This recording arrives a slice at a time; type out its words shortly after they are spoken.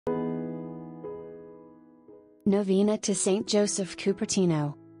Novena to Saint Joseph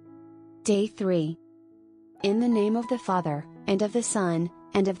Cupertino. Day 3. In the name of the Father, and of the Son,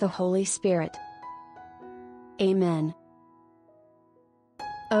 and of the Holy Spirit. Amen.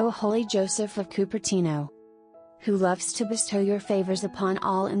 O holy Joseph of Cupertino, who loves to bestow your favors upon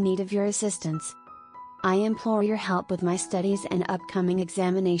all in need of your assistance, I implore your help with my studies and upcoming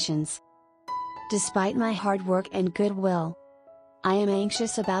examinations. Despite my hard work and goodwill, I am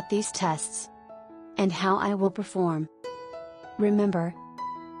anxious about these tests and how I will perform. Remember,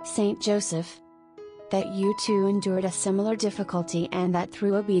 Saint Joseph, that you too endured a similar difficulty and that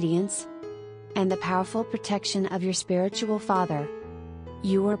through obedience and the powerful protection of your spiritual father,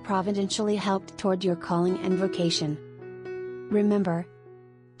 you were providentially helped toward your calling and vocation. Remember,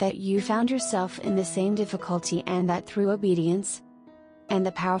 that you found yourself in the same difficulty and that through obedience and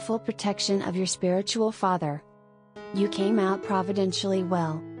the powerful protection of your spiritual father, you came out providentially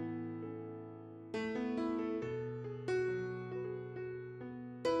well.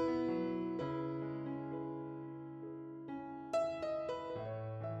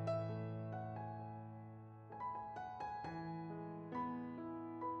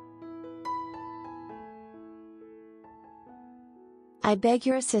 I beg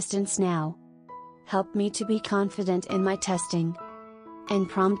your assistance now. Help me to be confident in my testing, and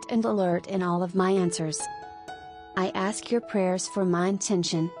prompt and alert in all of my answers. I ask your prayers for my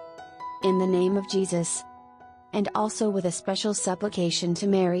intention, in the name of Jesus, and also with a special supplication to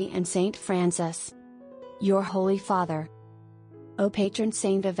Mary and Saint Francis, your Holy Father. O Patron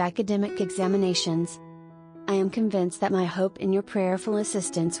Saint of Academic Examinations, I am convinced that my hope in your prayerful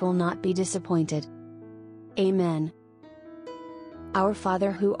assistance will not be disappointed. Amen. Our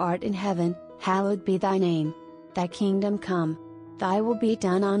Father who art in heaven, hallowed be thy name. Thy kingdom come, thy will be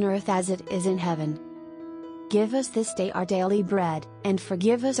done on earth as it is in heaven. Give us this day our daily bread, and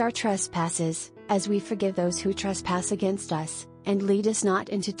forgive us our trespasses, as we forgive those who trespass against us, and lead us not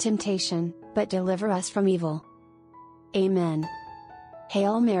into temptation, but deliver us from evil. Amen.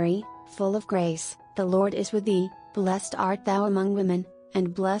 Hail Mary, full of grace, the Lord is with thee, blessed art thou among women,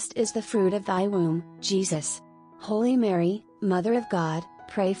 and blessed is the fruit of thy womb, Jesus. Holy Mary, Mother of God,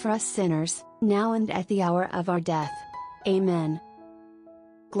 pray for us sinners, now and at the hour of our death. Amen.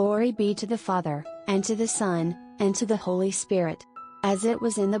 Glory be to the Father, and to the Son, and to the Holy Spirit, as it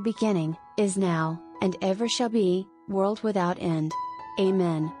was in the beginning, is now, and ever shall be, world without end.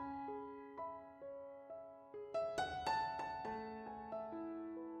 Amen.